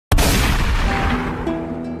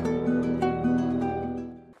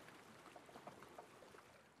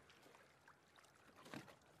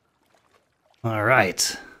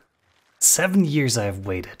Alright. 7 years I have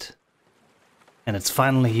waited. And it's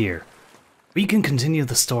finally here. We can continue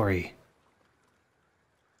the story.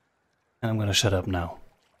 And I'm gonna shut up now.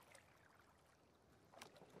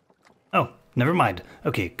 Oh, never mind.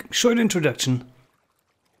 Okay, short introduction.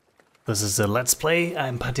 This is a Let's Play.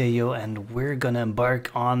 I'm Patteyayo, and we're gonna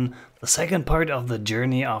embark on the second part of the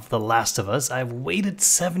journey of The Last of Us. I've waited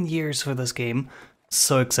 7 years for this game.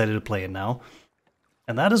 So excited to play it now.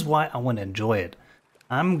 And that is why I want to enjoy it.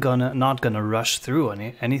 I'm not gonna rush through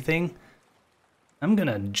anything. I'm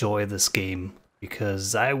gonna enjoy this game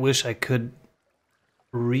because I wish I could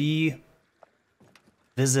revisit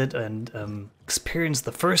and experience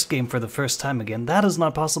the first game for the first time again. That is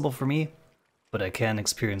not possible for me, but I can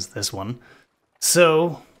experience this one.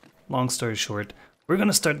 So, long story short, we're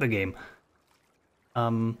gonna start the game.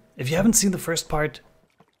 If you haven't seen the first part,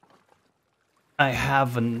 I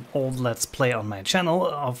have an old Let's Play on my channel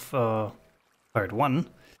of part 1.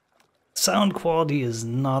 Sound quality is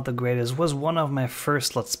not the greatest. It was one of my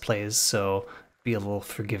first Let's Plays, so be a little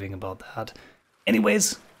forgiving about that.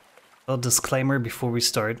 Anyways, a disclaimer before we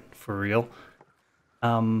start, for real.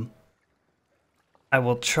 I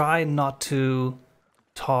will try not to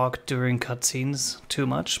talk during cutscenes too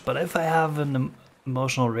much, but if I have an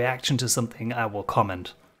emotional reaction to something, I will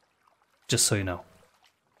comment. Just so you know.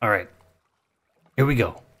 Alright. Here we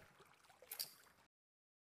go.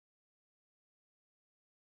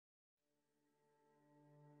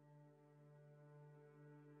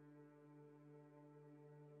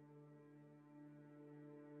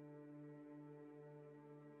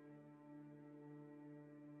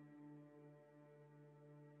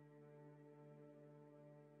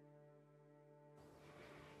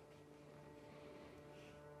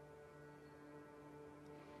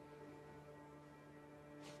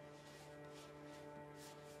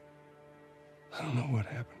 I don't know what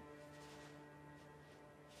happened.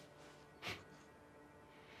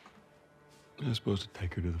 I was supposed to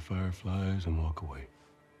take her to the Fireflies and walk away.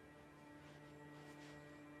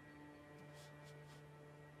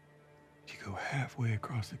 You go halfway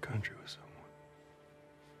across the country with someone.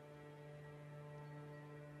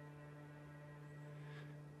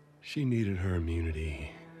 She needed her immunity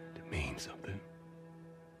to mean something.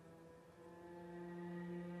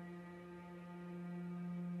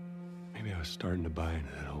 Maybe I was starting to buy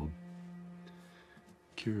into that old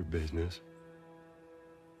cure business.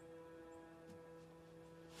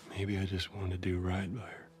 Maybe I just wanted to do right by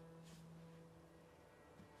her.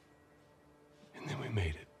 And then we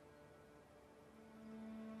made it.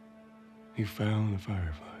 We found the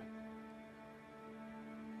Firefly.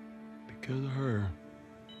 Because of her,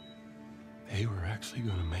 they were actually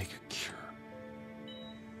going to make a cure.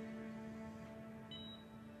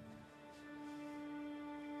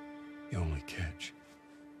 The only catch,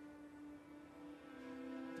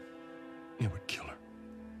 it would kill her.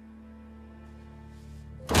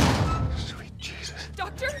 Sweet Jesus.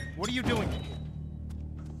 Doctor? What are you doing?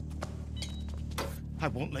 I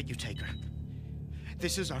won't let you take her.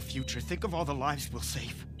 This is our future. Think of all the lives we'll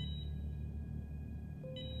save.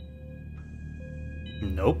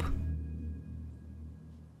 Nope.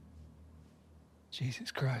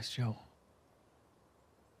 Jesus Christ, Joe.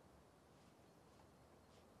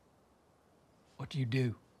 What do you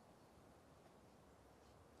do?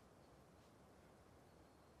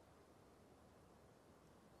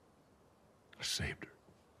 I saved her.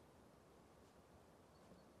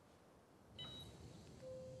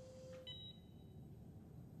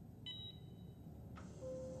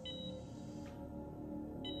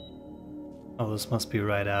 Oh, this must be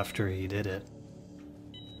right after he did it.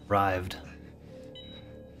 Arrived.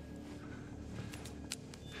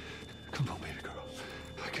 Come on, baby girl.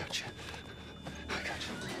 I got you. I got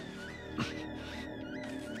you.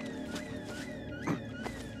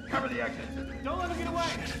 Cover the exit. Don't let him get away.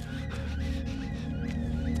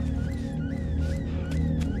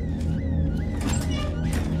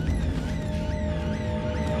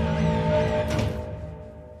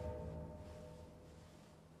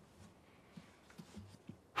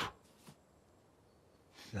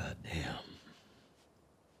 God damn.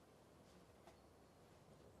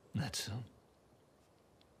 That's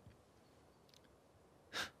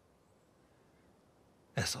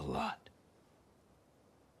that's a lot.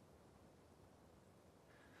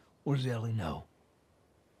 What does Ellie know?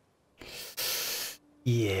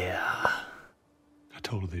 Yeah. I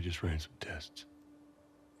told her they just ran some tests.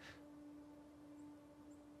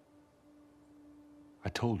 I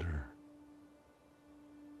told her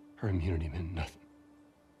her immunity meant nothing.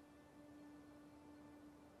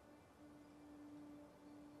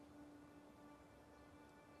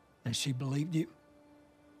 And she believed you?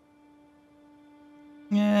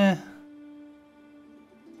 Yeah.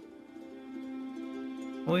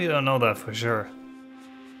 We don't know that for sure.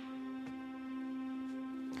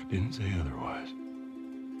 I didn't say otherwise.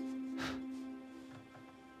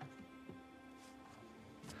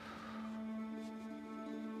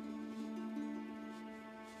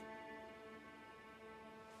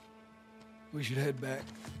 We should head back.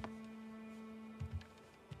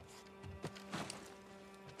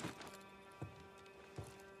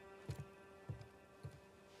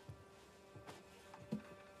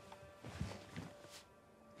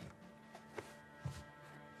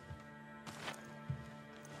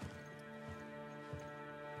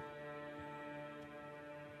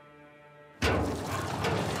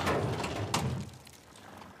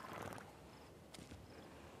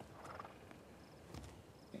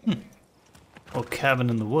 Oh, cabin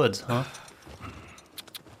in the woods, huh?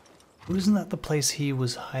 Wasn't that the place he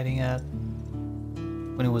was hiding at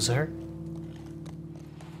when he was hurt?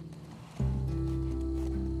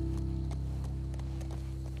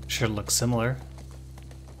 Sure looks similar.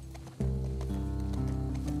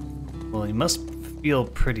 Well, he must feel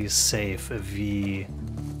pretty safe if he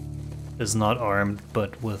is not armed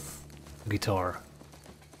but with a guitar.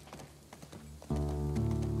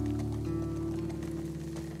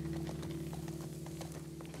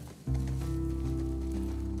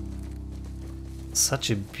 Such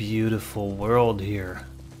a beautiful world here.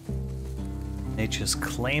 Nature's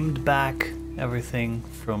claimed back everything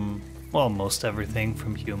from, well, most everything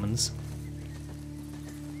from humans.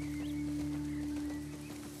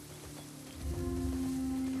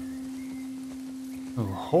 Oh,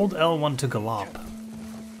 hold L1 to gallop.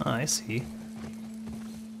 Ah, I see.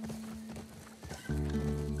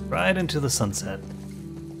 Right into the sunset.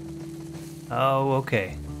 Oh,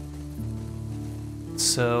 okay.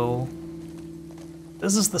 So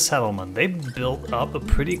this is the settlement. They built up a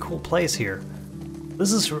pretty cool place here.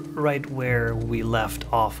 This is right where we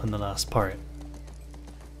left off in the last part.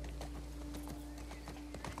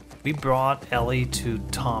 We brought Ellie to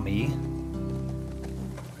Tommy.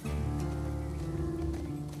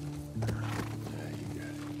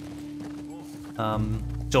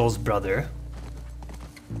 Joel's brother.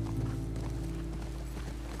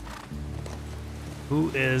 Who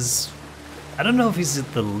is... I don't know if he's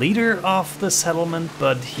the leader of the settlement,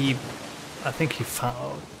 but I think he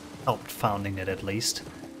helped founding it at least.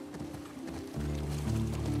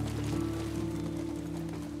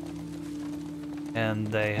 And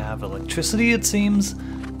they have electricity, it seems.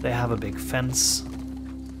 They have a big fence.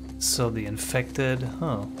 So the infected,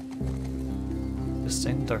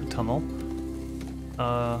 interesting, dark tunnel.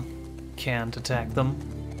 Can't attack them.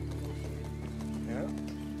 Yeah.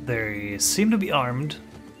 They seem to be armed.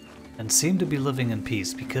 And seem to be living in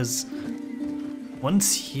peace, because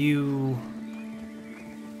once you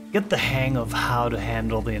get the hang of how to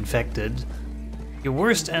handle the infected, your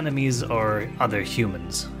worst enemies are other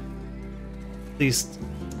humans. At least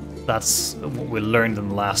that's what we learned in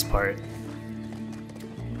the last part.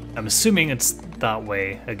 I'm assuming it's that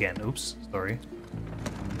way again. Oops, sorry.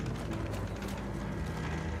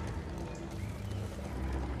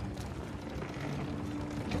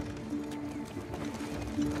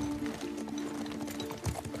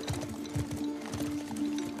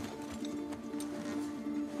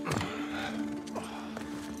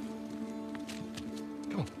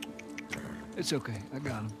 It's okay. I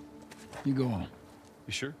got him. You go on.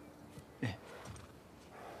 You sure? Yeah.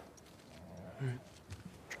 All right.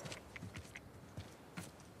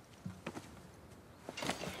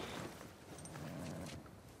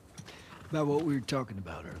 About what we were talking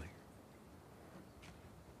about earlier.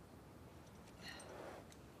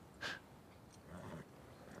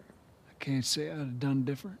 I can't say I'd have done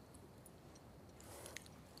different.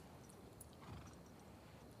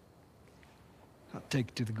 I'll take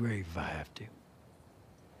it to the grave if I have to.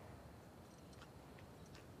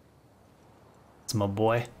 It's my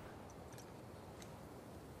boy.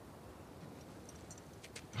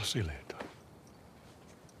 I'll see you later, Tom.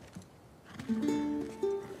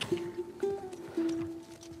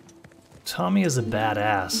 Tommy is a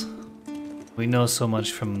badass. We know so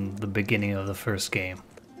much from the beginning of the first game.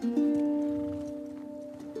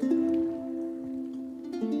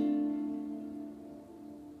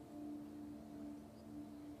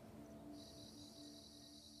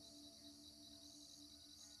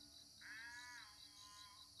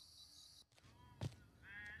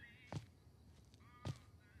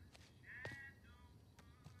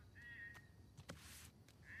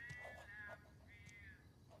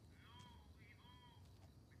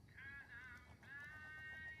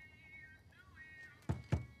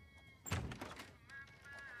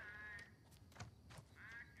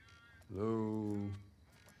 Hello.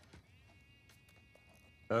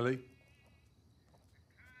 Ellie?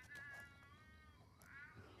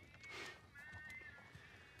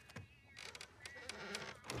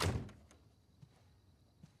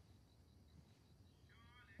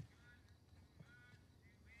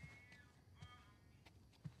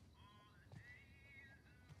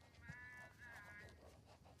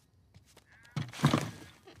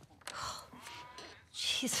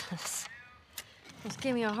 Jesus. Almost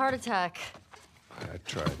gave me a heart attack. I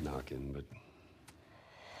tried knocking, but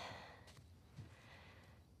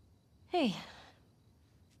Hey,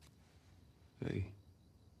 hey,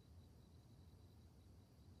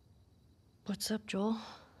 what's up, Joel?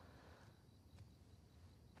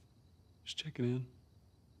 just checking in.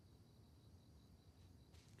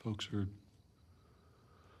 Folks are,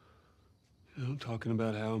 talking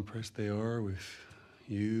about how impressed they are with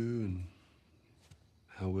you and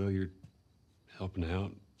how well you're helping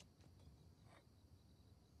out.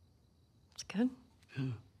 It's good. Yeah.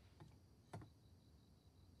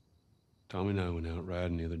 Tommy and I went out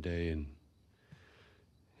riding the other day, and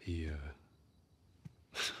he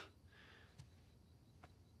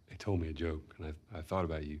told me a joke, and I thought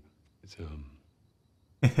about you. It's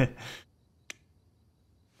oh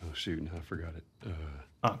shoot, I forgot it.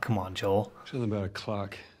 Oh, come on, Joel. Something about a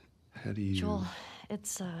clock. How do you? Joel,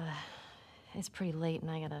 it's pretty late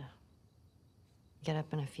and I gotta get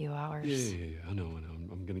up in a few hours. Yeah. I know.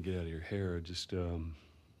 I'm gonna get out of your hair. Just I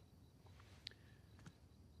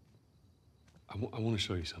want to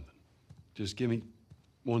show you something. Just give me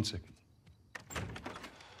 1 second.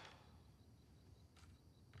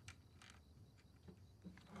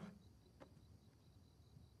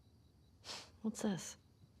 What's this?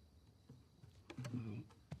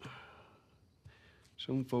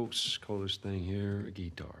 Some folks call this thing here a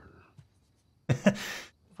guitar.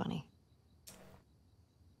 Funny.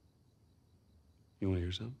 You want to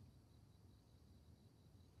hear something?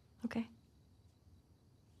 Okay.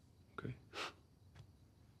 Okay.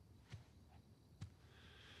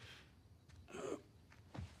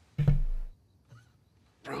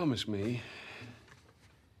 Promise me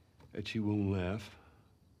that you won't laugh.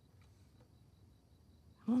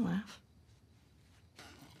 I won't laugh.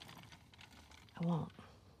 I won't.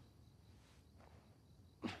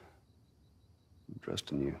 I'm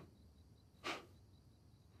trusting you.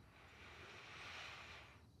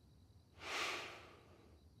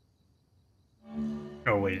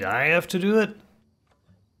 Oh, wait, I have to do it?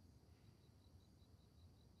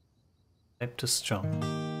 Type to strum.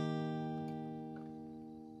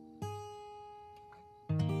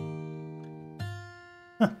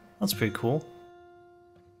 Huh, that's pretty cool.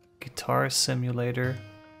 Guitar Simulator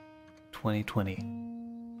 2020.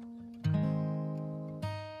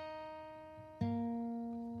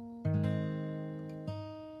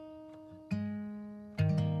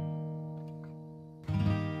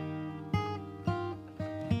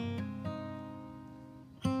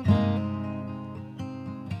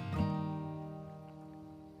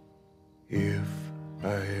 If I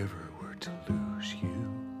ever were to lose you,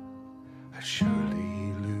 I'd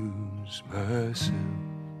surely lose myself.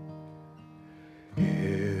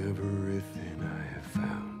 Everything I have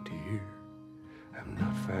found here, I'm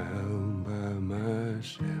not found by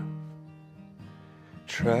myself.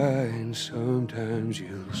 Try and sometimes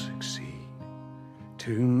you'll succeed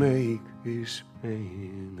to make this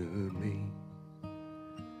man of me.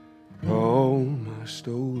 All my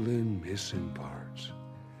stolen missing parts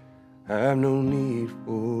I've no need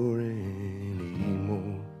for any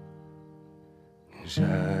more, 'cause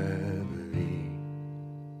I believe,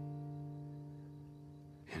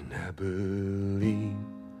 and I believe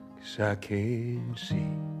 'cause I can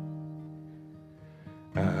see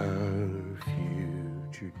our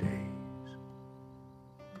future days,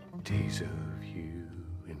 days of you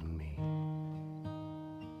and me.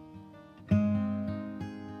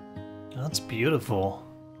 That's beautiful.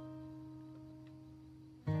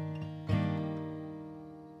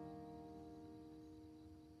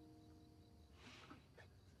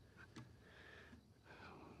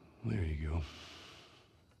 There you go.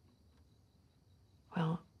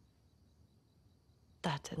 Well,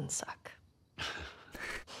 that didn't suck.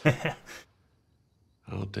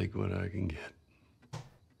 I'll take what I can get.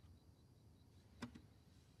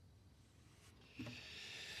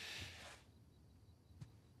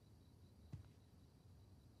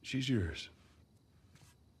 She's yours.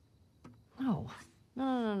 No.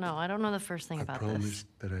 No. I don't know the first thing about I this.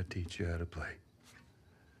 promised that I'd teach you how to play.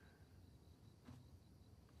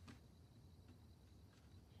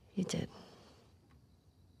 You did.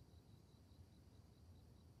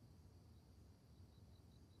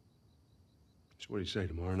 So what do you say,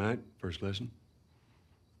 tomorrow night? First lesson?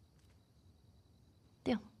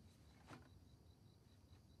 Deal.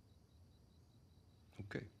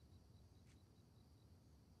 Okay.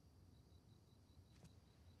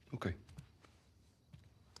 Okay.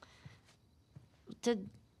 Do you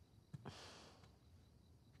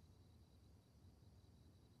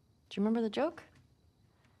remember the joke?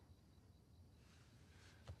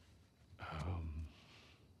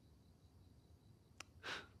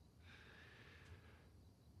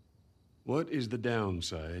 What is the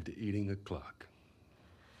downside to eating a clock?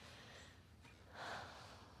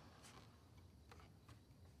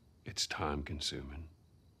 It's time consuming.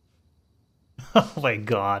 Oh my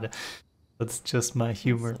god. That's just my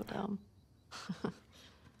humor. So dumb.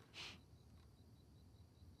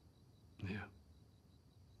 Yeah.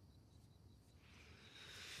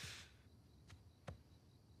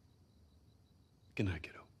 Good night,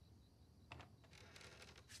 kiddo.